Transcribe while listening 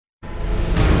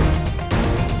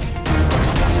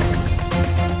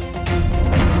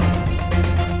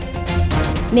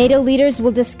NATO leaders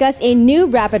will discuss a new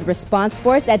rapid response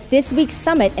force at this week's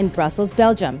summit in Brussels,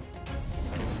 Belgium.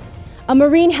 A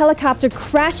Marine helicopter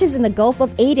crashes in the Gulf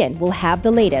of Aden. We'll have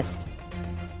the latest.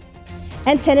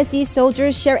 And Tennessee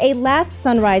soldiers share a last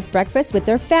sunrise breakfast with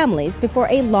their families before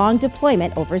a long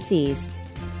deployment overseas.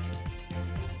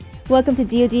 Welcome to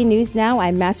DoD News Now.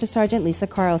 I'm Master Sergeant Lisa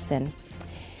Carlson.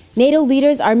 NATO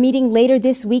leaders are meeting later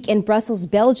this week in Brussels,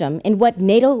 Belgium, in what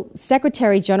NATO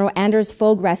Secretary General Anders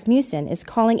Fogh Rasmussen is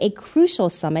calling a crucial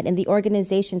summit in the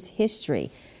organization's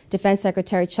history. Defense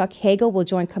Secretary Chuck Hagel will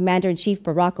join Commander-in-Chief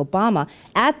Barack Obama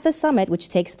at the summit, which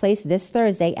takes place this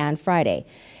Thursday and Friday.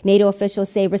 NATO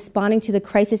officials say responding to the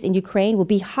crisis in Ukraine will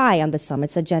be high on the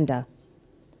summit's agenda.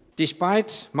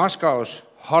 Despite Moscow's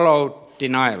hollow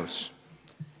denials,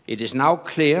 it is now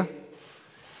clear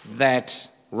that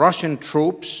Russian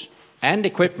troops and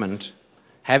equipment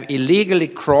have illegally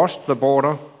crossed the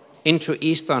border into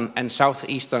eastern and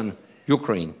southeastern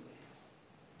Ukraine.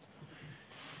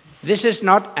 This is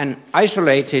not an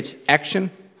isolated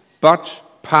action, but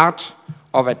part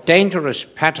of a dangerous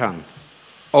pattern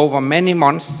over many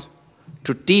months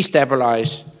to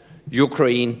destabilize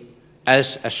Ukraine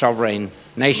as a sovereign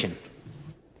nation.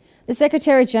 The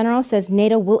Secretary General says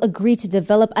NATO will agree to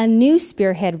develop a new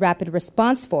spearhead rapid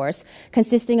response force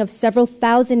consisting of several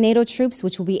thousand NATO troops,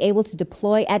 which will be able to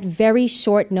deploy at very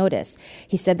short notice.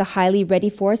 He said the highly ready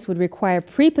force would require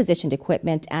pre-positioned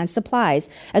equipment and supplies,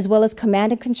 as well as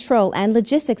command and control and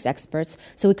logistics experts,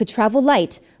 so it could travel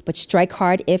light but strike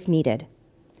hard if needed.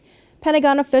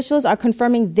 Pentagon officials are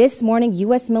confirming this morning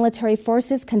U.S. military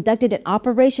forces conducted an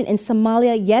operation in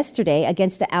Somalia yesterday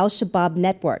against the al-Shabaab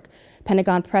network.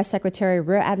 Pentagon Press Secretary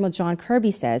Rear Admiral John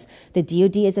Kirby says the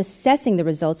DoD is assessing the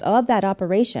results of that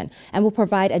operation and will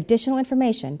provide additional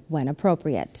information when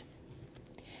appropriate.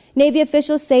 Navy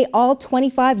officials say all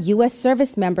 25 U.S.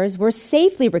 service members were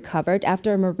safely recovered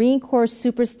after a Marine Corps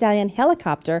Super Stallion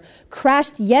helicopter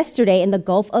crashed yesterday in the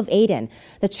Gulf of Aden.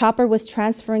 The chopper was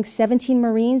transferring 17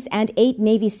 Marines and 8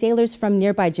 Navy sailors from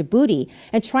nearby Djibouti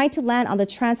and trying to land on the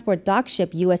transport dock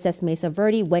ship USS Mesa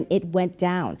Verde when it went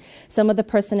down. Some of the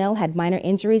personnel had minor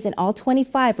injuries and all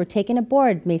 25 were taken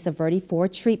aboard Mesa Verde for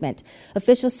treatment.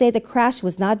 Officials say the crash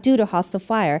was not due to hostile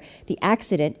fire. The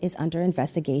accident is under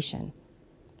investigation.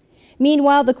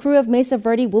 Meanwhile, the crew of Mesa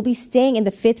Verde will be staying in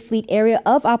the 5th Fleet area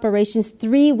of operations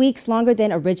 3 weeks longer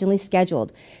than originally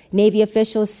scheduled. Navy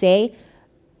officials say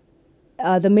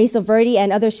the Mesa Verde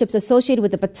and other ships associated with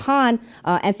the Bataan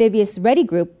Amphibious Ready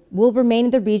Group will remain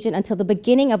in the region until the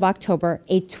beginning of October,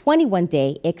 a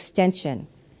 21-day extension.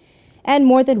 And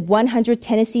more than 100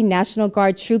 Tennessee National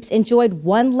Guard troops enjoyed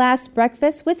one last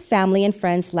breakfast with family and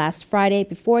friends last Friday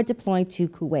before deploying to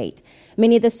Kuwait.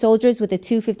 Many of the soldiers with the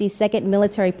 252nd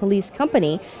Military Police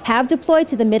Company have deployed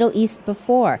to the Middle East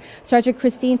before. Sergeant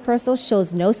Christine Purcell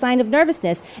shows no sign of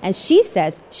nervousness, and she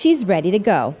says she's ready to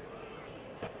go.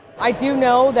 I do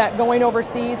know that going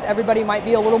overseas, everybody might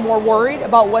be a little more worried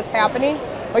about what's happening,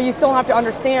 but you still have to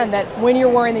understand that when you're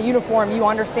wearing the uniform, you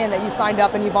understand that you signed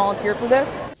up and you volunteered for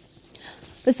this.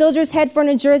 The soldiers head for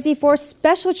New Jersey for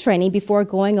special training before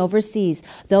going overseas.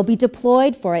 They'll be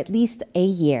deployed for at least a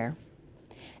year.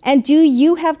 And do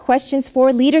you have questions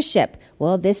for leadership?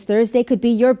 Well, this Thursday could be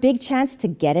your big chance to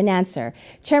get an answer.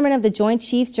 Chairman of the Joint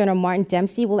Chiefs, General Martin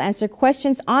Dempsey, will answer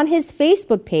questions on his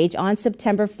Facebook page on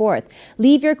September 4th.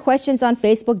 Leave your questions on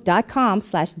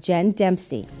facebook.com/Jen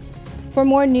Dempsey. For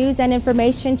more news and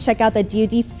information, check out the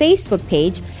DoD Facebook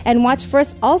page and watch for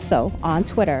us also on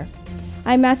Twitter.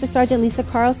 I'm Master Sergeant Lisa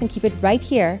Carlson. Keep it right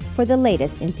here for the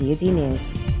latest in DoD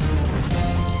News.